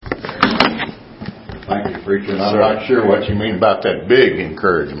Thank you, preacher. I'm not sure what you mean about that big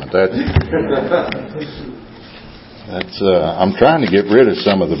encouragement. I'm trying to get rid of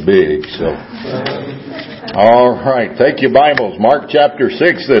some of the big. So, all right, take your Bibles. Mark chapter 6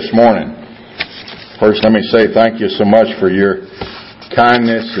 this morning. First, let me say thank you so much for your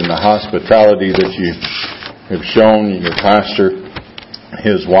kindness and the hospitality that you have shown. Your pastor,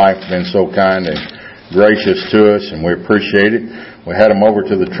 his wife, been so kind and gracious to us, and we appreciate it. We had them over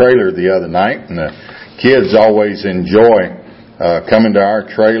to the trailer the other night, and the kids always enjoy coming to our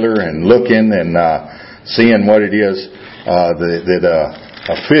trailer and looking and seeing what it is that a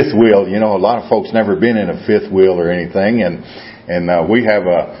fifth wheel. You know, a lot of folks never been in a fifth wheel or anything, and we have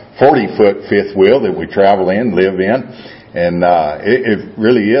a 40-foot fifth wheel that we travel in, live in, and it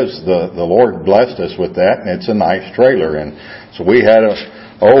really is the Lord blessed us with that, and it's a nice trailer. And so we had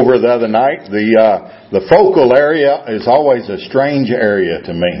over the other night. The focal area is always a strange area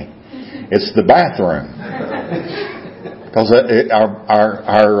to me. It's the bathroom. Because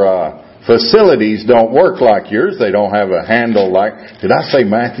our facilities don't work like yours. They don't have a handle like... Did I say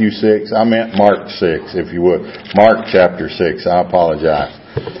Matthew 6? I meant Mark 6, if you would. Mark chapter 6. I apologize.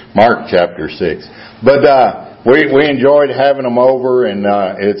 Mark chapter 6. But we enjoyed having them over, and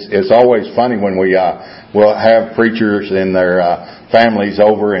it's always funny when we will have preachers and their families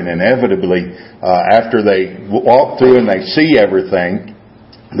over, and inevitably after they walk through and they see everything,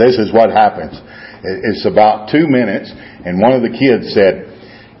 this is what happens. It's about 2 minutes, and one of the kids said,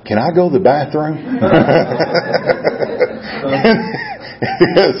 "Can I go to the bathroom?"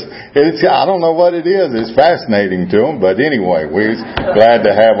 I don't know what it is. It's fascinating to them, but anyway, we're glad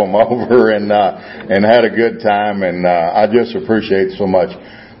to have them over and had a good time, and I just appreciate so much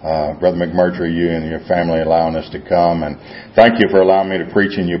Brother McMurtry, you and your family allowing us to come, and thank you for allowing me to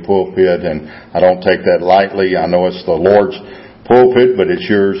preach in your pulpit, and I don't take that lightly. I know it's the Lord's pulpit, but it's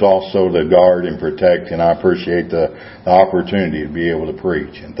yours also to guard and protect, and I appreciate the opportunity to be able to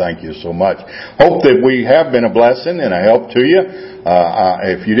preach, and thank you so much. Hope that we have been a blessing and a help to you.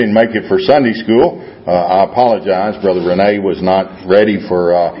 If you didn't make it for Sunday school, I apologize. Brother Renee was not ready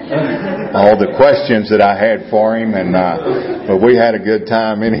for all the questions that I had for him, but we had a good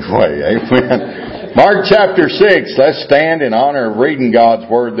time anyway. Amen. Mark chapter 6. Let's stand in honor of reading God's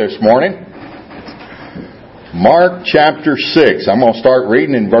Word this morning. Mark chapter 6. I'm going to start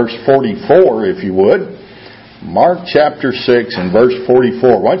reading in verse 44, if you would. Mark chapter 6 and verse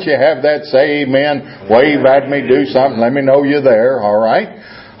 44. Once you have that, say amen. Wave at me, do something. Let me know you're there. All right?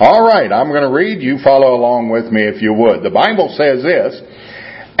 All right. I'm going to read. You follow along with me if you would. The Bible says this,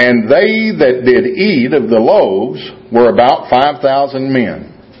 "And they that did eat of the loaves were about 5,000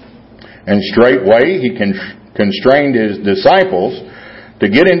 men. And straightway he constrained his disciples to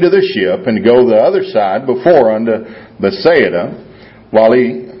get into the ship and to go the other side before unto Bethsaida, while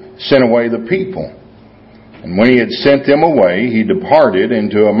he sent away the people. And when he had sent them away, he departed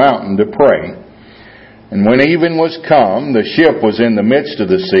into a mountain to pray. And when even was come, the ship was in the midst of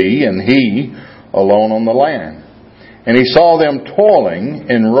the sea, and he alone on the land. And he saw them toiling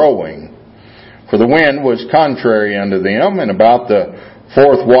and rowing, for the wind was contrary unto them. And about the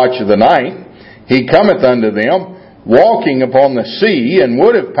 4th watch of the night, he cometh unto them, walking upon the sea, and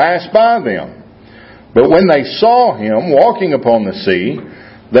would have passed by them. But when they saw him walking upon the sea,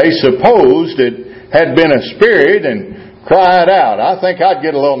 they supposed it had been a spirit, and cried out." I think I'd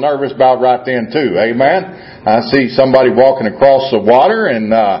get a little nervous about right then too. Amen. I see somebody walking across the water,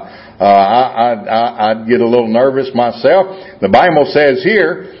 and I'd get a little nervous myself. The Bible says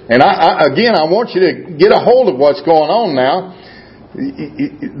here, and I want you to get a hold of what's going on now.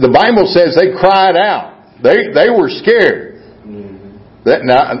 The Bible says they cried out. They were scared.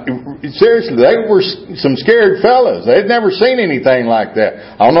 Now, seriously, they were some scared fellas. They'd never seen anything like that.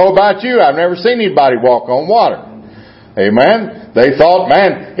 I don't know about you. I've never seen anybody walk on water. Amen. They thought,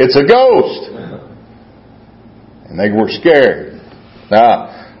 man, it's a ghost. And they were scared. Now,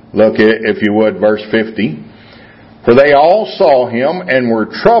 look, if you would, verse 50. "For they all saw him and were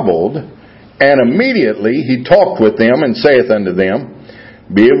troubled, and immediately he talked with them and saith unto them,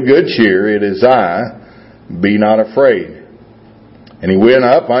 Be of good cheer, it is I, be not afraid. And he went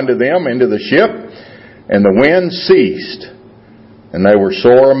up unto them into the ship, and the wind ceased, and they were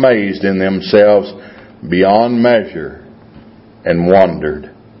sore amazed in themselves beyond measure, and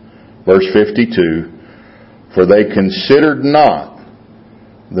wondered." Verse 52, "For they considered not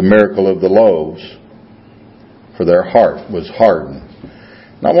the miracle of the loaves, for their heart was hardened."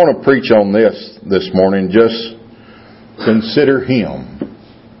 And I want to preach on this morning. Just consider Him.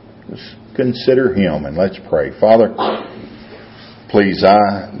 Just consider Him, and let's pray. Father, please,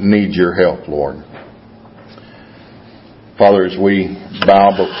 I need your help, Lord. Father, as we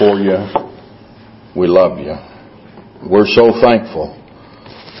bow before you, We love you. We're so thankful,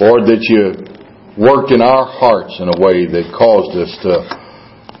 Lord, that you worked in our hearts in a way that caused us to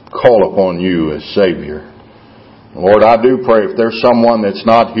call upon you as Savior. Lord, I do pray if there's someone that's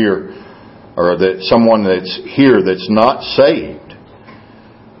not here, or that someone that's here that's not saved,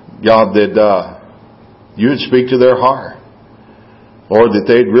 God, that you would speak to their heart. Lord, that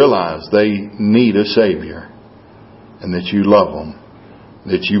they'd realize they need a Savior and that you love them,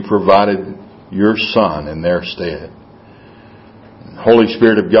 that you provided your Son in their stead. Holy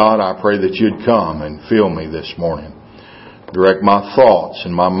Spirit of God, I pray that you'd come and fill me this morning. Direct my thoughts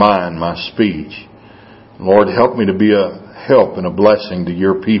and my mind, my speech. Lord, help me to be a help and a blessing to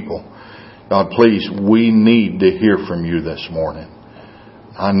your people. God, please, we need to hear from you this morning.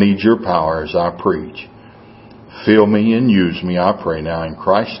 I need your power as I preach. Fill me and use me, I pray now in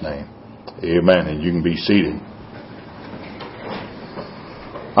Christ's name. Amen. And you can be seated.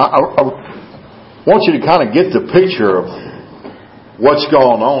 I want you to kind of get the picture of what's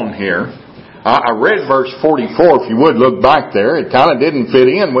going on here. I read verse 44. If you would look back there, it kind of didn't fit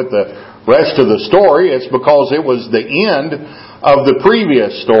in with the rest of the story. It's because it was the end of the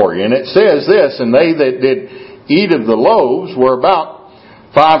previous story. And it says this, and they that did eat of the loaves were about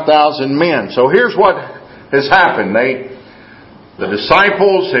 5,000 men. So here's what has happened. The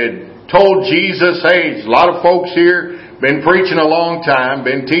disciples had told Jesus, hey, there's a lot of folks here, been preaching a long time,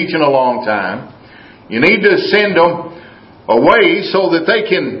 been teaching a long time. You need to send them away so that they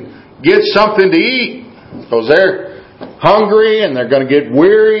can get something to eat. Because they're hungry and they're going to get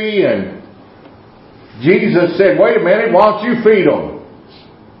weary. And Jesus said, wait a minute, why don't you feed them?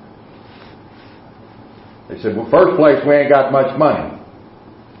 They said, well, first place, we ain't got much money.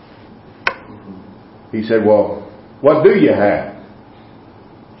 He said, well, what do you have?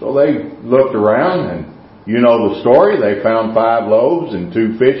 So they looked around, and you know the story. They found 5 loaves and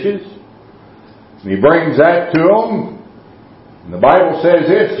 2 fishes. And he brings that to them. And the Bible says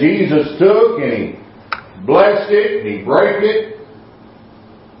this, Jesus took and he blessed it, and he broke it.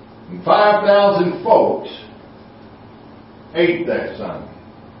 And 5,000 folks ate that Sunday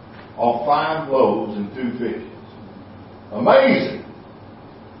off 5 loaves and 2 fishes. Amazing.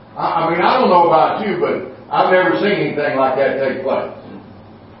 I mean, I don't know about you, but I've never seen anything like that take place.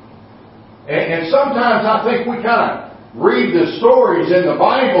 And sometimes I think we kind of read the stories in the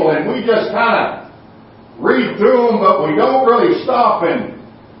Bible and we just kind of read through them, but we don't really stop and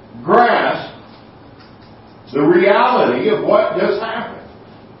grasp the reality of what just happened.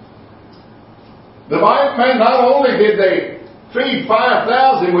 The Bible, man, not only did they feed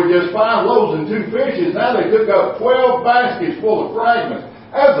 5,000 with just 5 loaves and 2 fishes, now they took up 12 baskets full of fragments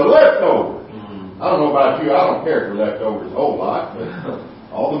as the leftovers. I don't know about you, I don't care for leftovers a whole lot, but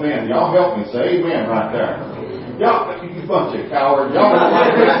all the men, y'all help me say amen right there. Y'all, you bunch of cowards, y'all don't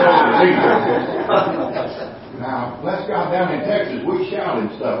like leftovers either. Now, let's go down in Texas, we shout and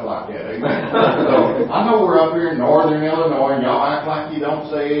stuff like that, amen? So, I know we're up here in northern Illinois, and y'all act like you don't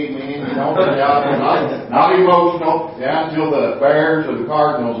say amen, you don't shout, not emotional, down until the Bears or the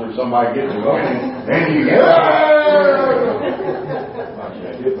Cardinals or somebody gets a win, and then you get,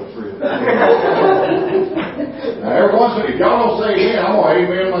 now, every once in a while, if y'all don't say amen, I'm going to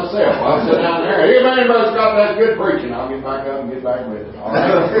amen myself. I'll sit down there. Amen, brother Scott, that's good preaching. I'll get back up and get back with it. All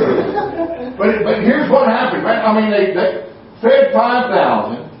right? but here's what happened, man. I mean, they fed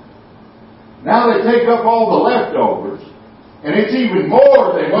 5,000. Now they take up all the leftovers. And it's even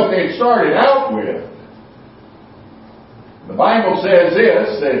more than what they had started out with. The Bible says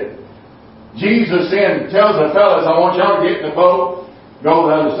this, that Jesus then tells the fellas, I want y'all to get in the boat, go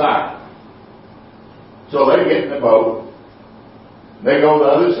to the other side. So they get in the boat. They go to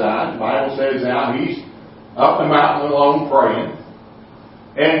the other side. The Bible says now he's up the mountain alone praying.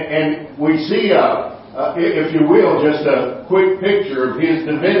 And we see, if you will, just a quick picture of his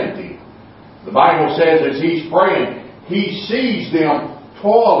divinity. The Bible says as he's praying, he sees them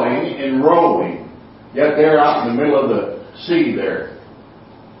toiling and rowing. Yet they're out in the middle of the sea there.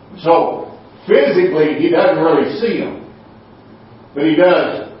 So, physically, he doesn't really see them. But he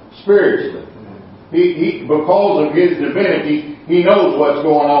does spiritually. He because of his divinity, he knows what's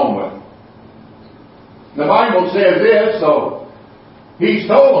going on with him. The Bible says this, so he's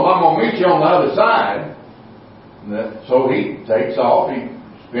told them, I'm going to meet you on the other side. So he takes off, he's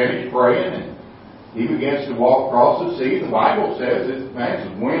finished praying, and he begins to walk across the sea. The Bible says it's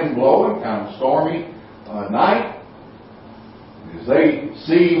wind blowing, kind of stormy night. As they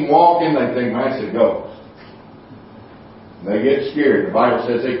see him walking, they think, man, it's a ghost. They get scared. The Bible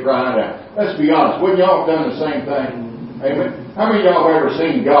says they cried out. Let's be honest. Wouldn't y'all have done the same thing? Amen. How many of y'all have ever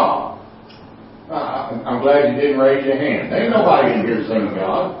seen God? I'm glad you didn't raise your hand. Ain't nobody in here seen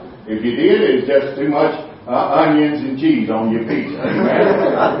God. If you did, it's just too much onions and cheese on your pizza.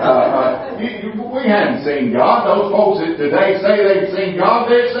 We hadn't seen God. Those folks that today say they've seen God,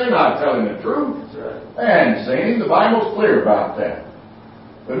 they're not telling the truth. They hadn't seen Him. The Bible's clear about that.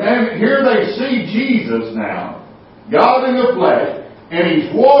 But then here they see Jesus now, God in the flesh, and He's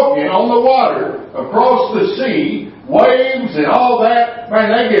walking on the water across the sea, waves and all that. Man,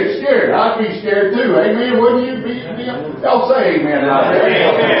 they get scared. I'd be scared too. Amen? Wouldn't you be? Y'all say amen out there.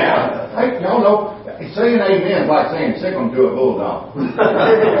 Amen. Hey, y'all know, saying amen is like saying sick 'em to a bulldog.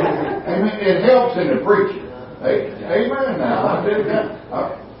 Amen. It helps in the preaching. Hey, amen now.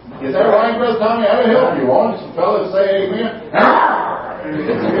 Is that right, Brother Tommy? That'll help you. Want some fellas say amen?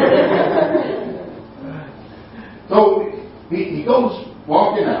 So he goes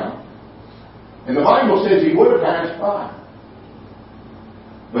walking out, and the Bible says he would have passed by.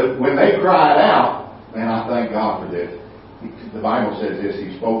 But when they cried out, and I thank God for this, the Bible says this,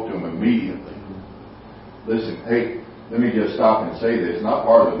 He spoke to them immediately. Listen, hey, let me just stop and say this, not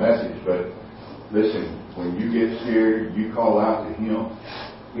part of the message, but listen, when you get scared, you call out to Him,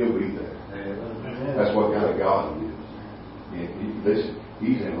 He'll be there. Amen. That's what kind of God He is. Listen,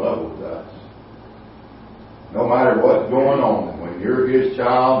 He's in love with us. No matter what's going on, when you're His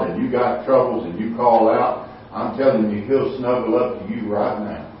child and you got troubles and you call out, I'm telling you, He'll snuggle up to you right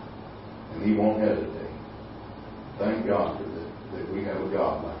now. And He won't hesitate. Thank God for that we have a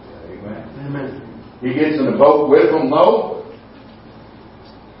God like that. Amen. Amen. He gets in the boat with them, though.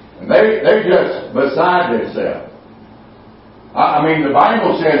 And they're just beside themselves. I mean, the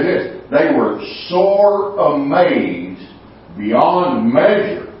Bible says this. They were sore amazed beyond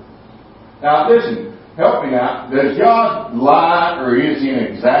measure. Now, listen. Help me out. Does God lie or is He an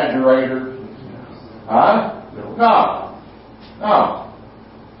exaggerator? Huh? No.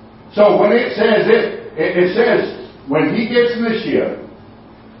 So when it says this, it says when He gets in the ship,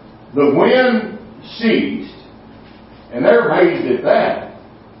 the wind ceased, and they're amazed at that.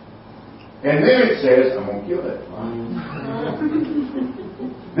 And then it says, I'm going to kill that fly.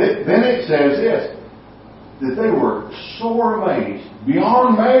 Then it says this, that they were sore amazed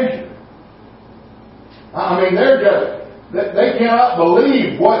beyond measure. I mean, they cannot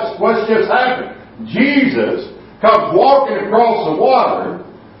believe what's just happened. Jesus comes walking across the water.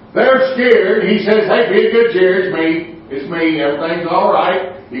 They're scared. He says, hey, be of good cheer. It's me. Everything's all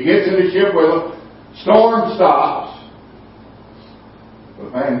right. He gets in the ship with them. Storm stops.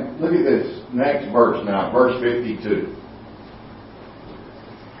 But man, look at this next verse now. Verse 52.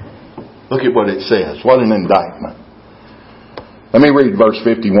 Look at what it says. What an indictment. Let me read verse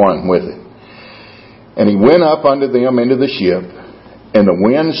 51 with it. And He went up unto them into the ship, and the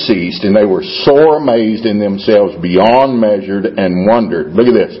wind ceased, and they were sore amazed in themselves beyond measure, and wondered. Look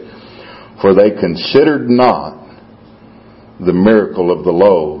at this. For they considered not the miracle of the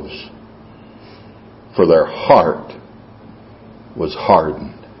loaves, for their heart was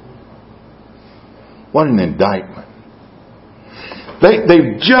hardened. What an indictment.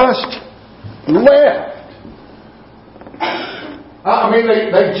 They've just left. I mean,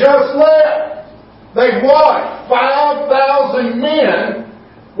 they just left. They what? 5,000 men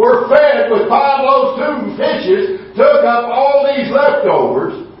were fed with 5 loaves, 2 fishes, took up all these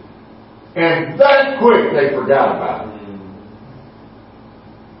leftovers, and that quick they forgot about it.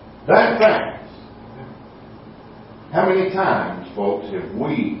 That fast. How many times, folks, have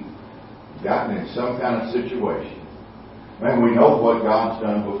we gotten in some kind of situation? Man, we know what God's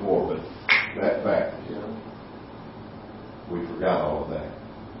done before, but that fast, we forgot all of that.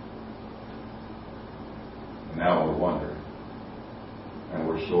 And now we're wondering. And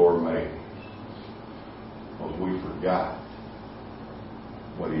we're sore amazed. Because we forgot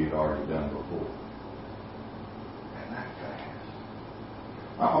what He had already done before. And that fast.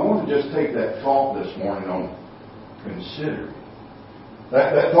 I want to just take that thought this morning on considering.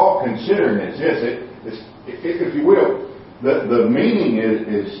 That thought considering is this. If you will, the meaning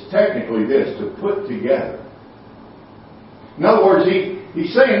is technically this, to put together. In other words,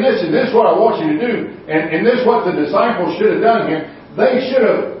 He's saying this, and this is what I want you to do, and this is what the disciples should have done here. They should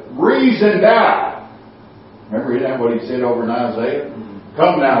have reasoned out. Remember that what He said over in Isaiah?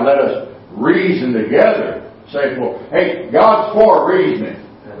 Come now, let us reason together. Say, well, hey, God's for reasoning.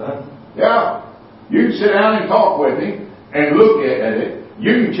 Yeah. You can sit down and talk with Him and look at it.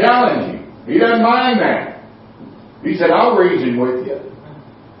 You can challenge Him. He doesn't mind that. He said, I'll reason with you.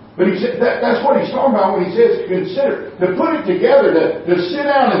 But He said that's what He's talking about when He says to consider. To put it together, to sit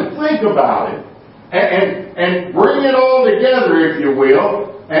down and think about it. And bring it all together, if you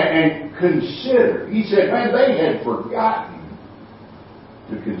will. And consider. He said, man, they had forgotten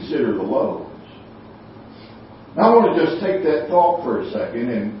to consider the loaves. Now I want to just take that thought for a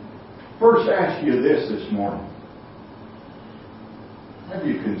second first ask you this morning. Have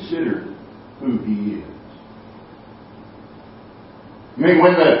you considered who He is? I mean,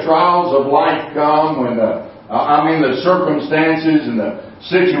 when the trials of life come, when the circumstances and the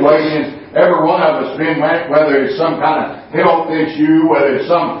situations, every one of us been, whether it's some kind of health issue, whether it's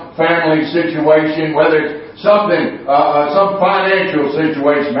some family situation, whether it's something, some financial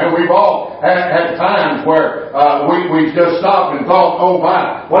situation, man, we've all had times where we just stopped and thought, oh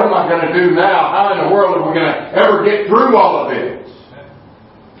my, what am I going to do now? How in the world are we going to ever get through all of this?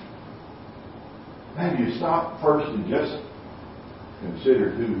 Man, you stop first and just consider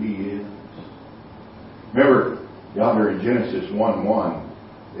who He is. Remember, yonder in Genesis 1:1,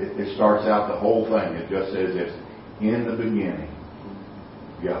 it starts out the whole thing. It just says this: in the beginning,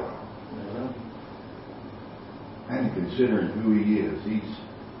 God. And considering who He is, He's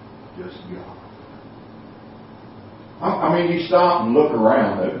just God. I mean, you stop and look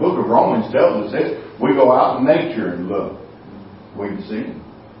around. The book of Romans tells us this. We go out in nature and look. We can see Him.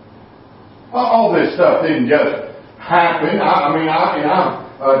 All this stuff didn't just happen.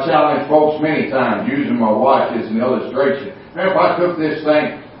 I've challenged folks many times using my wife as an illustration. Man, if I took this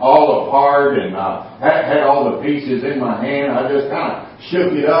thing all apart and had all the pieces in my hand, I just kind of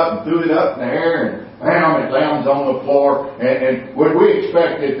shook it up and threw it up in the air and bam, it lands on the floor. And would we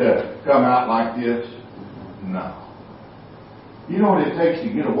expect it to come out like this? No. You know what it takes to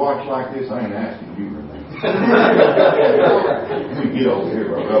get a watch like this? I ain't asking you, Renee. Let me get over here,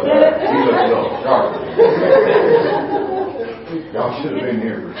 bro. He looks a little sharp. Y'all should have been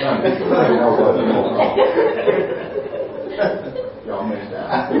here for Sunday. Y'all missed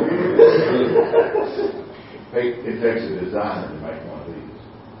out. It takes a designer to make one of these.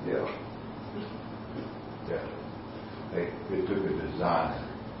 Yeah. It took a designer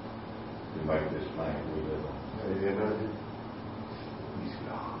to make this planet we live on. He's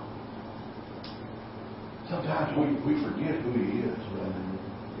God. Sometimes we forget who He is.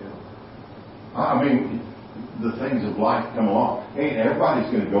 I mean, the things of life come along. Hey, everybody's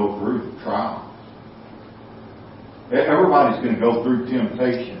going to go through trials. Everybody's going to go through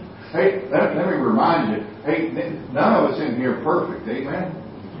temptation. Hey, let me remind you, hey, none of us in here are perfect. Amen?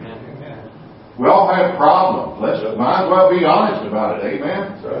 We all have problems. Might as well be honest about it.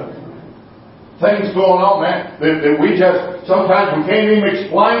 Amen? Things going on, man, that we just, sometimes we can't even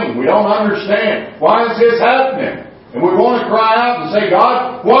explain. We don't understand. Why is this happening? And we want to cry out and say,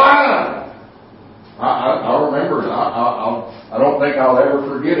 God, why? I remember, I don't think I'll ever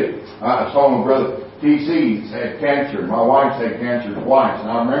forget it. I saw my brother T.C. had cancer. My wife's had cancer twice. And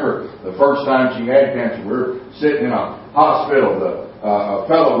I remember the first time she had cancer, we were sitting in a hospital. A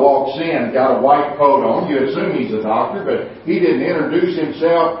fellow walks in, got a white coat on. You assume he's a doctor, but he didn't introduce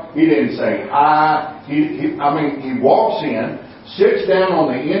himself. He didn't say hi. He walks in, sits down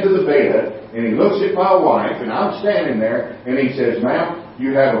on the end of the bed, and he looks at my wife, and I'm standing there, and he says, ma'am,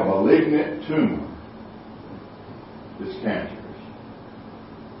 you have a malignant tumor. It's cancerous.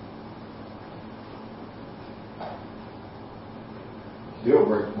 Still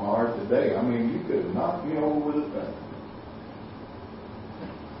breaks my heart today. I mean, you could knock me over with a thing.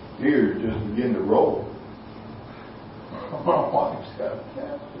 Tears just begin to roll. My wife's got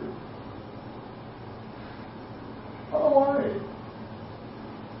cancer. My wife.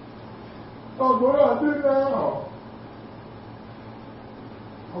 God, what do I do now?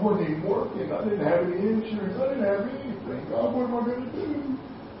 I wasn't even working. I didn't have any insurance. I didn't have anything. God, what am I going to do?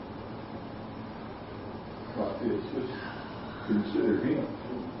 Like this, just consider Him.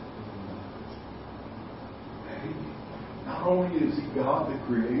 Not only is He God the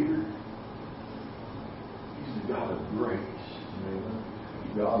Creator, He's the God of grace.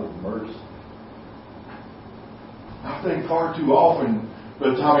 He's the God of mercy. I think far too often,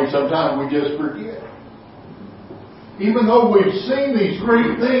 but sometimes we just forget. Even though we've seen these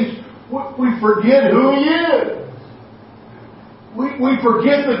great things, we forget who He is. We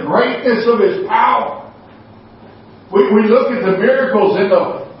forget the greatness of His power. We look at the miracles in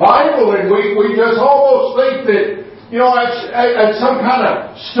the Bible and we just almost think that, it's some kind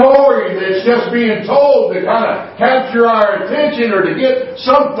of story that's just being told to kind of capture our attention or to get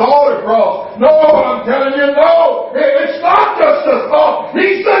some thought across. No, I'm telling you, no! It's not just a thought.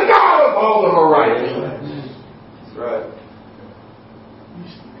 He's the God of all of righteousness. That's right.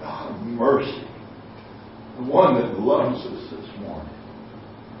 He's the God of mercy. The one that loves us this morning.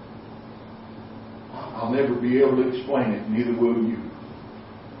 I'll never be able to explain it, neither will you.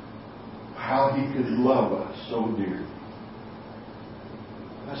 How He could love us so dearly.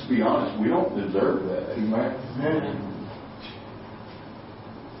 Let's be honest, we don't deserve that. Amen?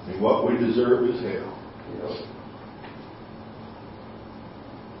 And what we deserve is hell.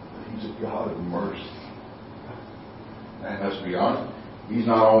 But He He's a God of mercy. And let's be honest, He's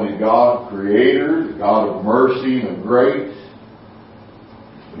not only God, Creator, the God of mercy and of grace,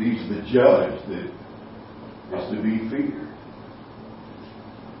 but He's the judge that is to be feared.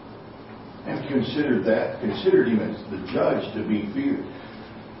 And consider that. Consider Him as the judge to be feared.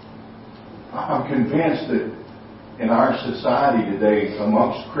 I'm convinced that in our society today,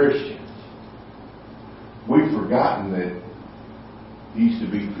 amongst Christians, we've forgotten that He's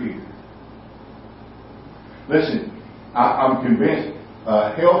to be feared. Listen, I'm convinced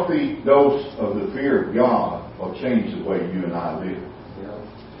a healthy dose of the fear of God will change the way you and I live.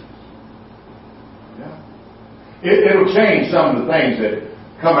 It'll change some of the things that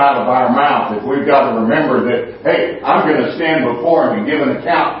come out of our mouth. If we've got to remember that, hey, I'm going to stand before Him and give an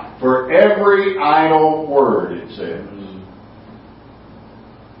account for every idle word, it says.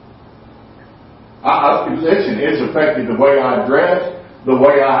 Listen, it's affected the way I dress, the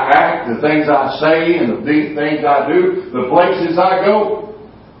way I act, the things I say, and the things I do, the places I go.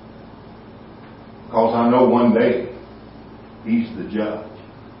 Because I know one day He's the judge.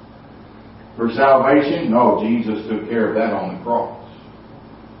 For salvation, no, Jesus took care of that on the cross.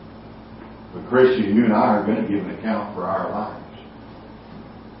 But Christian, you and I are going to give an account for our lives,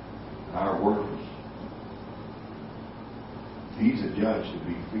 our words. He's a judge to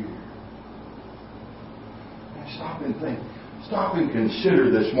be feared. And stop and think. Stop and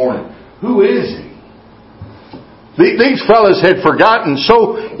consider this morning. Who is He? These fellas had forgotten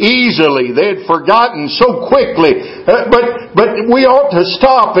so easily. They had forgotten so quickly. But we ought to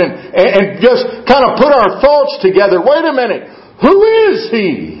stop and just kind of put our thoughts together. Wait a minute. Who is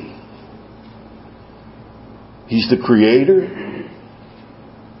He? He's the Creator.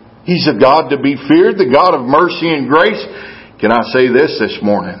 He's a God to be feared, the God of mercy and grace. Can I say this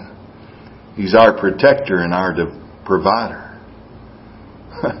morning? He's our protector and our provider.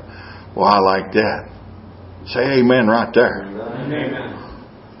 Well, I like that. Say amen right there. Amen.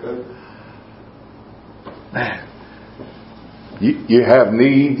 Good. Man, you have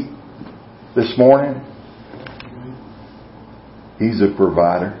need this morning. He's a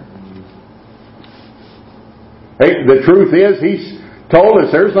provider. Hey, the truth is, He's told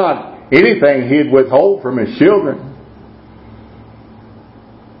us there's not anything He'd withhold from His children.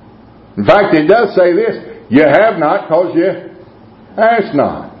 In fact, it does say this: you have not because you ask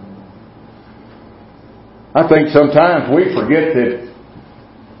not. I think sometimes we forget that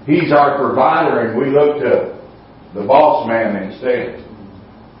He's our provider and we look to the boss man instead.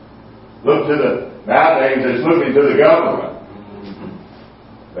 Nowadays it's looking to the government.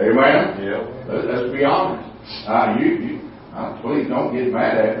 Amen? Yep. Let's be honest. Please don't get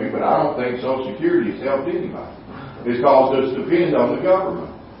mad at me, but I don't think Social Security has helped anybody. It's caused us to depend on the government.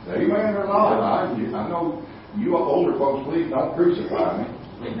 Amen or not? I know you older folks, please don't crucify me.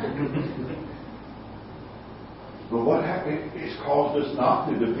 But what happened? It's caused us not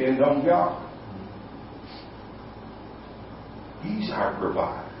to depend on God. He's our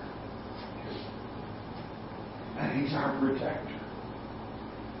provider. And He's our protector.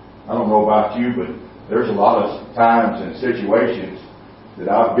 I don't know about you, but there's a lot of times and situations that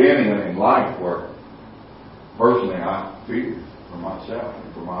I've been in life where personally I fear for myself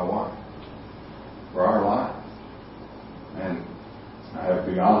and for my wife, for our lives. And I have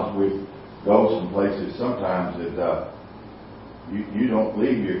to be honest, we go some places sometimes that you don't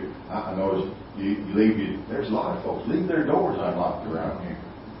leave I notice there's a lot of folks leave their doors unlocked around here.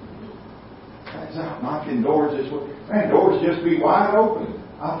 Guys out knocking doors this way. Man, doors just be wide open.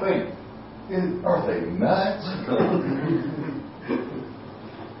 I think, are they nuts?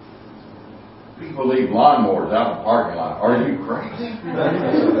 People leave lawnmowers out in the parking lot. Are you crazy?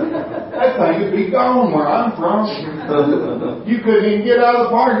 That thing would be gone where I'm from. You couldn't even get out of the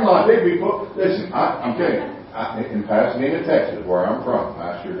parking lot. They'd be full. Listen, I'm telling you, in Pasadena, Texas, where I'm from,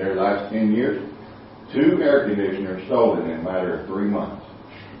 last year, there last 10 years, 2 air conditioners stolen in a matter of 3 months.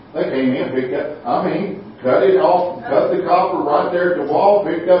 They came in, picked up, cut it off, cut the copper right there at the wall,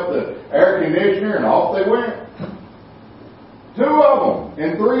 picked up the air conditioner, and off they went. 2 of them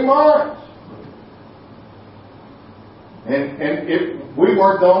in 3 months. And we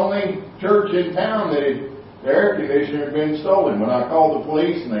weren't the only church in town that the air conditioner had been stolen. When I called the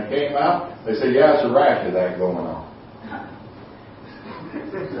police and they came out, they said, yeah, it's a rash of that going on.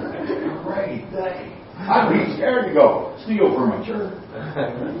 Great day. I'd be scared to go steal from a church.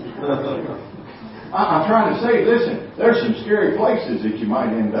 I'm trying to say, listen, there's some scary places that you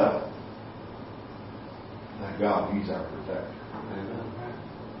might end up. Thank God He's our protector.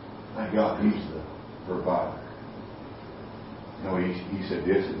 Thank God He's the provider. You know, he said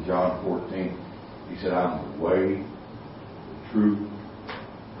this in John 14. He said, I'm the way, the truth,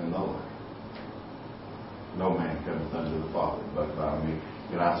 and the life. No man cometh unto the Father but by me.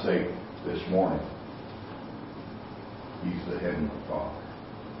 Can I say this morning, He's the Heavenly Father.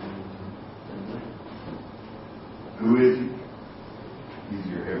 Who is He? He's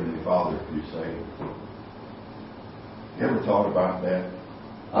your Heavenly Father if you're saved. You ever thought about that?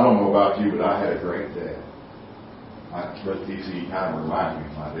 I don't know about you, but I had a great dad. But you see, he kind of reminded me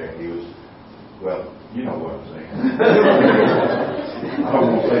of my dad. He was, well, you know what I'm saying. I don't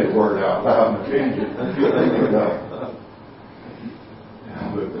want to say the word out loud and offend you. But, I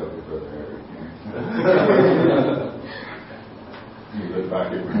looked up at Brother Eric here. You look back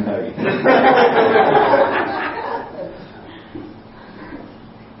at Renee.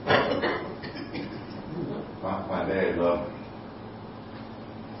 My dad loved me.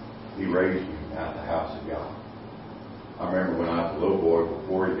 He raised me out of the house of God. I remember when I was a little boy,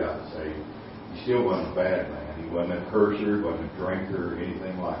 before he got saved, he still wasn't a bad man. He wasn't a curser, wasn't a drinker, or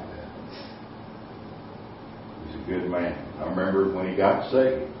anything like that. He was a good man. I remember when he got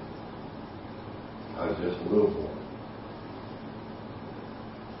saved, I was just a little boy.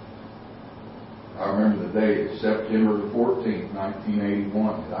 I remember the day, September the 14th,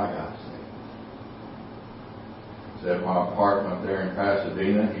 1981, that I got saved. I was at my apartment there in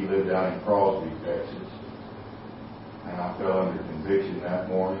Pasadena. He lived out in Crosby, Texas. And I fell under conviction that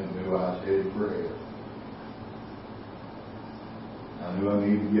morning and knew I was headed for hell. I knew I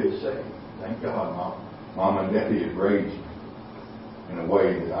needed to get saved. Thank God Mom and Daddy had raised me in a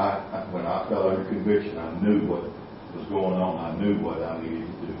way that when I fell under conviction, I knew what was going on. I knew what I needed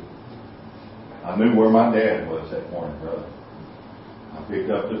to do. I knew where my dad was that morning, brother. I picked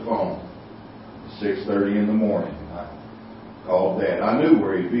up the phone at 6:30 in the morning. And I called Dad. I knew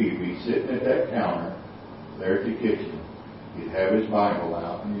where he'd be. He'd be sitting at that counter there at the kitchen. He'd have his Bible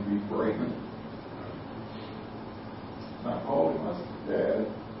out and he'd be praying. I called him. I said, Dad,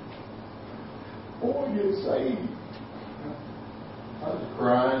 I want to get saved. I was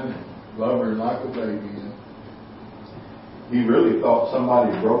crying and blubbering like a baby. He really thought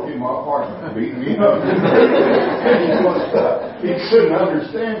somebody broke in my apartment and beat me up. He couldn't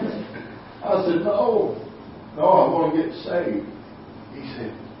understand me. I said, no, I want to get saved. He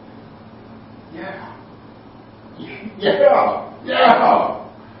said, yeah.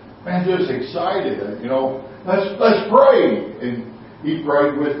 Man, just excited, let's pray. And he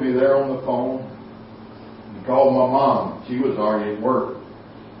prayed with me there on the phone. He called my mom. She was already at work.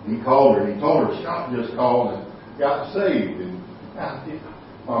 He called her and he told her, Scott just called and got saved. And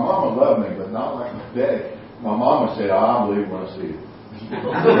my mama loved me, but not like my daddy. My mama said, I believe when I see it.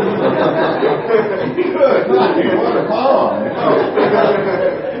 Good. What a mom.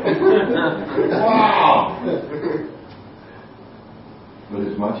 Wow. But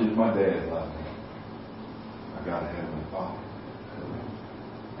as much as my dad loved me, I got a Heavenly Father.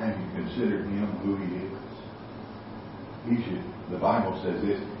 Have you considered Him who He is? The Bible says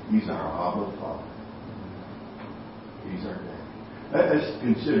this, He's our Abba Father. He's our Dad. Let's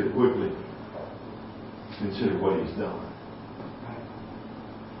consider quickly, what He's done.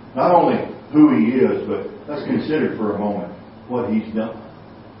 Not only who He is, but let's consider for a moment what He's done.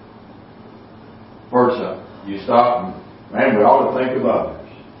 First up, you stop and, man, we ought to think of others.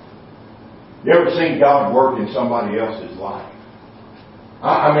 You ever seen God work in somebody else's life?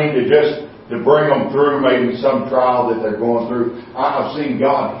 I mean, to bring them through maybe some trial that they're going through. I've seen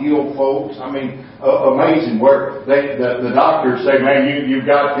God heal folks. I mean, amazing where the doctors say, man, you've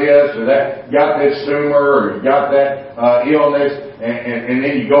got this or that, you got this tumor or you got that illness, and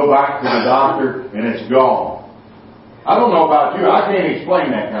then you go back to the doctor and it's gone. I don't know about you. I can't explain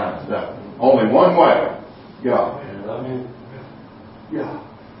that kind of stuff. Only one way. God. Yeah.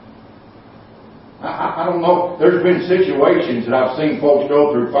 I don't know. There's been situations that I've seen folks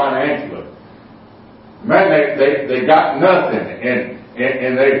go through financially. Man, they got nothing, and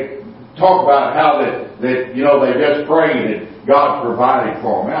they talk about how that they just prayed and God provided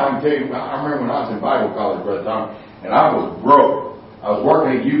for them. Man, I can tell you, I remember when I was in Bible college, Brother Tom, and I was broke. I was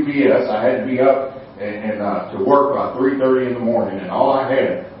working at UPS. I had to be up and to work by 3:30 in the morning, and all I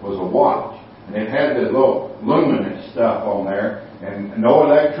had was a watch, and it had this little luminous stuff on there. And no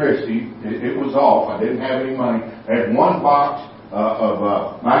electricity. It was off. I didn't have any money. I had one box of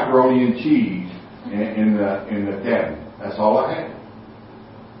macaroni and cheese in the cabinet. That's all I had.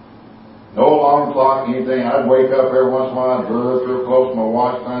 No alarm clock, anything. I'd wake up every once in a while, look real close to my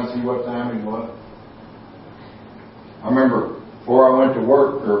watch, trying to see what time it was. I remember before I went to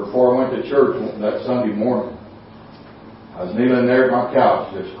work, or before I went to church that Sunday morning, I was kneeling there at my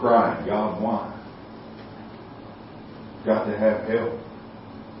couch just crying, God, why? Got to have help.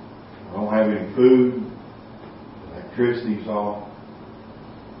 I don't have any food. Electricity's off.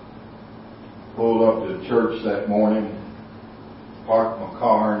 pulled up to the church that morning, parked my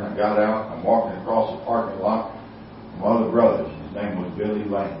car, and I got out. I'm walking across the parking lot. My other brother, his name was Billy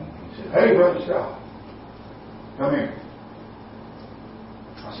Lane. He said, "Hey, Brother Scott, come here."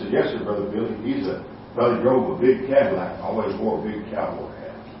 I said, "Yes, sir, Brother Billy." Brother drove a big Cadillac, always wore a big cowboy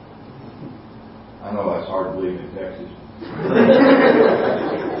hat. I know that's hard to believe in Texas.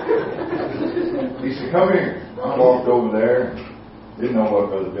 He said, "Come here." I walked over there. Didn't know what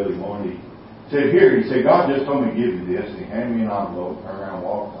Brother Billy wanted. He said, "Here." He said, "God just told me to give you this." And he handed me an envelope, turned around and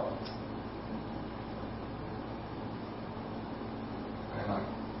walked off. And I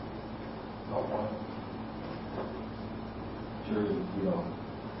thought, well, sure,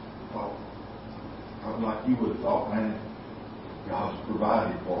 well, I was like you would have thought, man, God's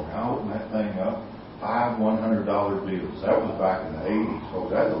provided for me. I opened that thing up, 5 $100 bills. That was back in the 80s,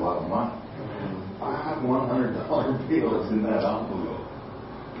 folks. That's a lot of money. 5 $100 bills in that envelope.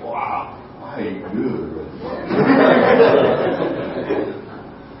 Wow. I ain't good.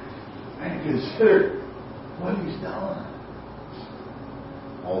 And consider what He's done.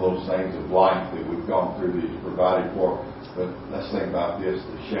 All those things of life that we've gone through that He's provided for. But let's think about this,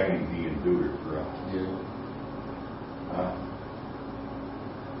 the shame He endured for us.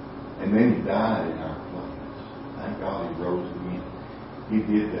 And then He died in our place. Thank God He rose again. He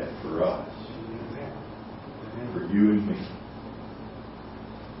did that for us. For you and me.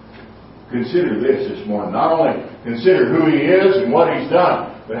 Consider this morning. Not only consider who He is and what He's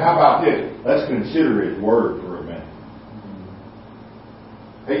done, but how about this? Let's consider His Word for a minute.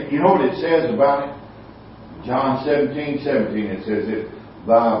 Hey, you know what it says about it? John 17:17, it says, "If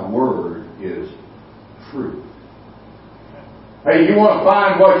Thy Word is truth." Hey, you want to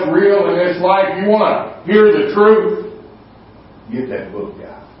find what's real in this life? You want to hear the truth? Get that book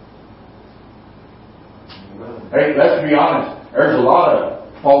out. Hey, let's be honest. There's a lot of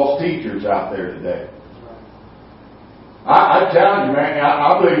false teachers out there today. I challenge you, man.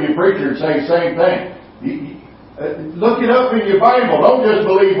 I believe you preachers say the same thing. Look it up in your Bible. Don't just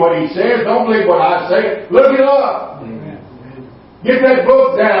believe what He says. Don't believe what I say. Look it up. Amen. Get that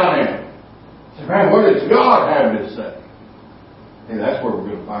book down there. Say, man, what does God have to say? Hey, that's where we're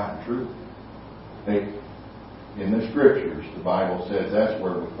going to find truth. Hey, in the Scriptures, the Bible says that's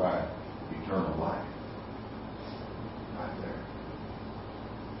where we find eternal life. Right there.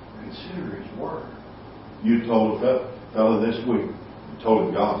 Consider His Word. You told a fellow this week, you told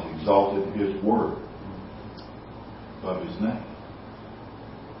him God's exalted His Word above His name.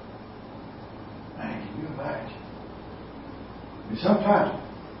 Man, can you imagine? And sometimes,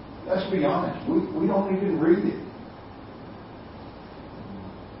 let's be honest, we don't even read it.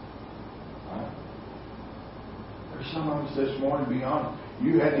 Right? There's some of us this morning, be honest,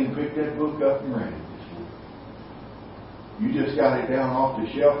 you hadn't even picked that book up and read it this week. You just got it down off the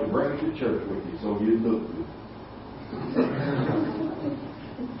shelf to bring it to church with you so you'd look good.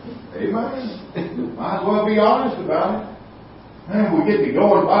 Amen. Might as well be honest about it. Man, we get to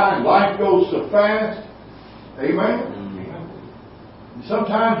going by and life goes so fast. Amen.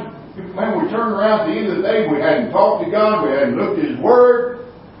 Sometimes, man, we turn around at the end of the day, we hadn't talked to God, we hadn't looked at His Word.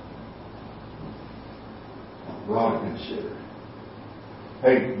 We ought to consider.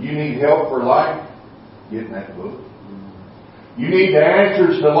 Hey, you need help for life? Get in that book. You need the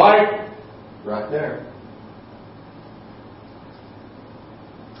answers to life? Right there.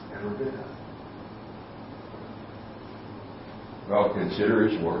 Every bit of it. Well, consider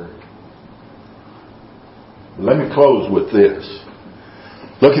His Word. Let me close with this.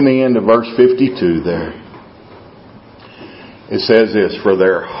 Look in the end of verse 52 there. It says this, "For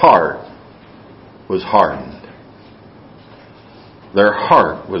their heart was hardened." Their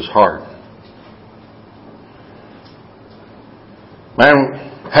heart was hardened. Man,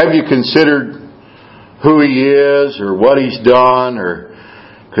 have you considered who He is or what He's done or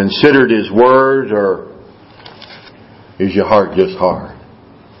considered His Word, or is your heart just hard?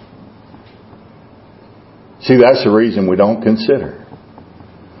 See, that's the reason we don't consider.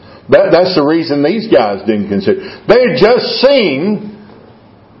 That's the reason these guys didn't consider. They had just seen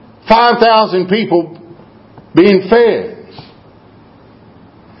 5,000 people being fed.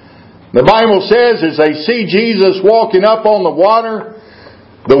 The Bible says as they see Jesus walking up on the water,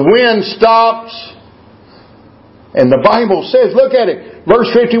 the wind stops. And the Bible says, look at it,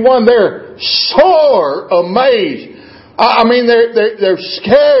 verse 51, they're sore amazed. I mean, they're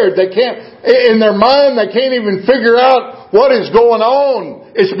scared. They can't, in their mind, they can't even figure out what is going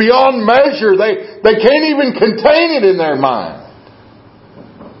on. It's beyond measure. They can't even contain it in their mind.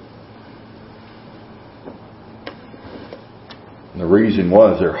 And the reason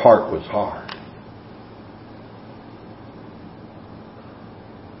was their heart was hard.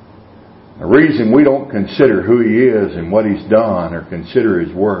 The reason we don't consider who He is and what He's done or consider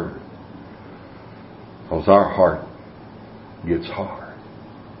His Word, because our heart gets hard.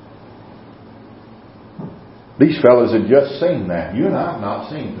 These fellas had just seen that. You and I have not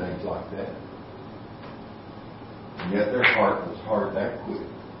seen things like that. And yet their heart was hard that quick.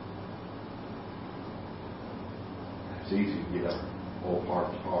 It's easy to get our whole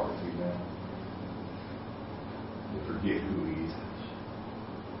heart's hard, amen. To forget who He is.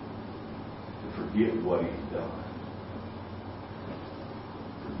 To forget what He's done.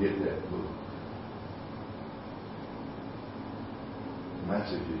 Forget that book. The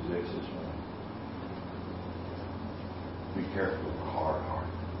message is this morning. Be careful of the hard heart.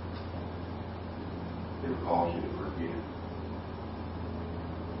 It will cause you to forget.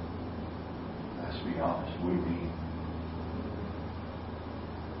 Let's be honest, we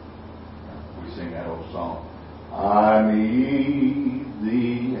sing that old song. I need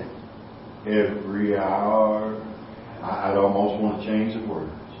Thee every hour. I'd almost want to change the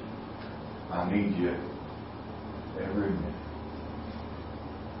words. I need You every minute,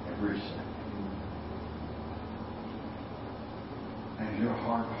 every second. Is your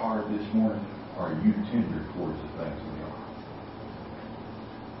heart hard this morning? Or are you tender towards the things of God?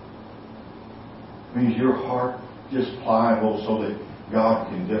 Means your heart just pliable so that God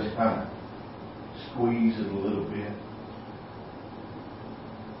can just kind of squeeze it a little bit.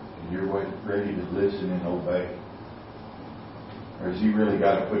 And you're ready to listen and obey. Or has He really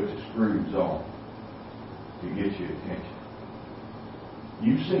got to put the screws on to get your attention?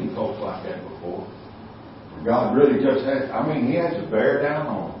 You've seen folks like that before. God really just has, He has to bear down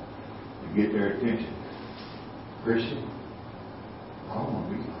on them to get their attention. Christian, I don't want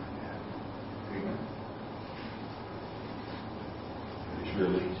to be like that. Amen. It's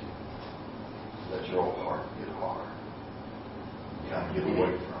real easy. Let your old heart get hard. You kind of get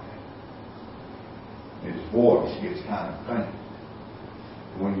away from it. His voice gets kind of faint.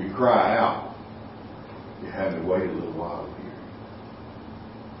 When you cry out, you have to wait a little while to hear.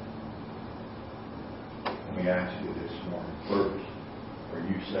 Let me ask you this morning. First, are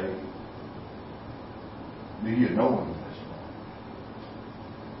you saved? Do you know Him this morning?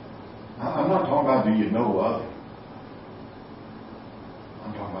 I'm not talking about do you know of Him.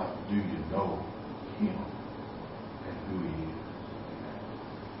 I'm talking about do you know Him and who He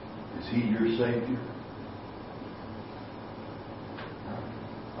is? Is He your Savior?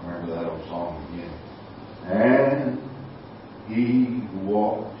 I remember that old song again. And He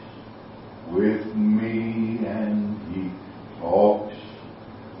walks with me, and He talks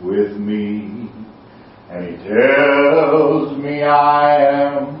with me, and He tells me I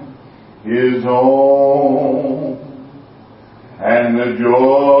am His own, and the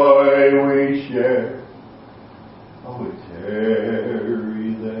joy we share, oh, we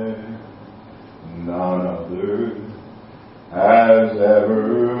tarry there, none other has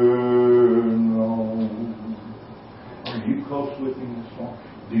ever known. Are you close with Him this morning?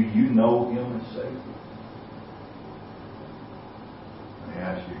 Do you know Him as Savior? Let me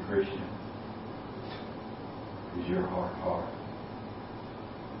ask you, Christian, is your heart hard?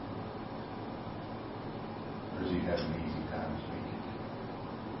 Or does He have an easy time speaking?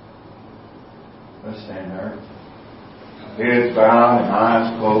 Let's stand there. Heads bowed and eyes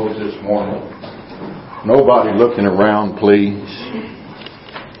closed this morning. Nobody looking around, please.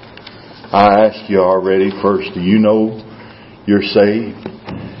 I asked you already first, do you know you're saved?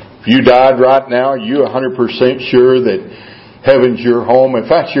 If you died right now, are you 100% sure that heaven's your home? If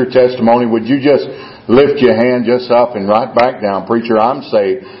that's your testimony, would you just lift your hand just up and right back down? Preacher, I'm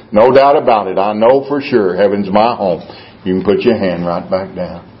saved. No doubt about it. I know for sure heaven's my home. You can put your hand right back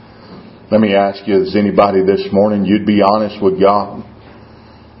down. Let me ask you, is anybody this morning, you'd be honest with God?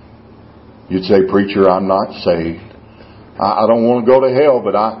 You'd say, preacher, I'm not saved. I don't want to go to hell,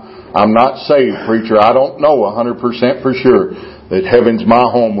 but I'm not saved, preacher. I don't know 100% for sure that heaven's my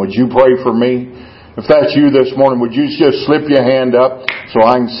home. Would you pray for me? If that's you this morning, would you just slip your hand up so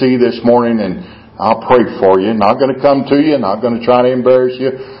I can see this morning, and I'll pray for you. Not going to come to you, not going to try to embarrass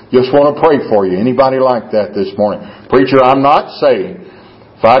you. Just want to pray for you. Anybody like that this morning? Preacher, I'm not saved.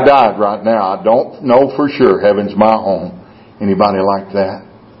 If I died right now, I don't know for sure heaven's my home. Anybody like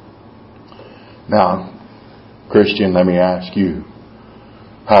that? Now, Christian, let me ask you,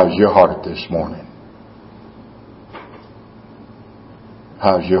 how's your heart this morning?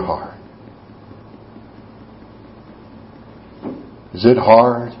 How's your heart? Is it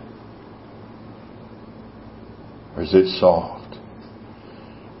hard? Or is it soft?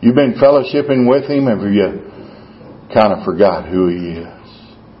 You've been fellowshipping with Him, or have you kind of forgot who He is?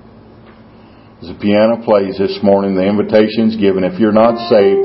 As the piano plays this morning, the invitation's given. If you're not saved,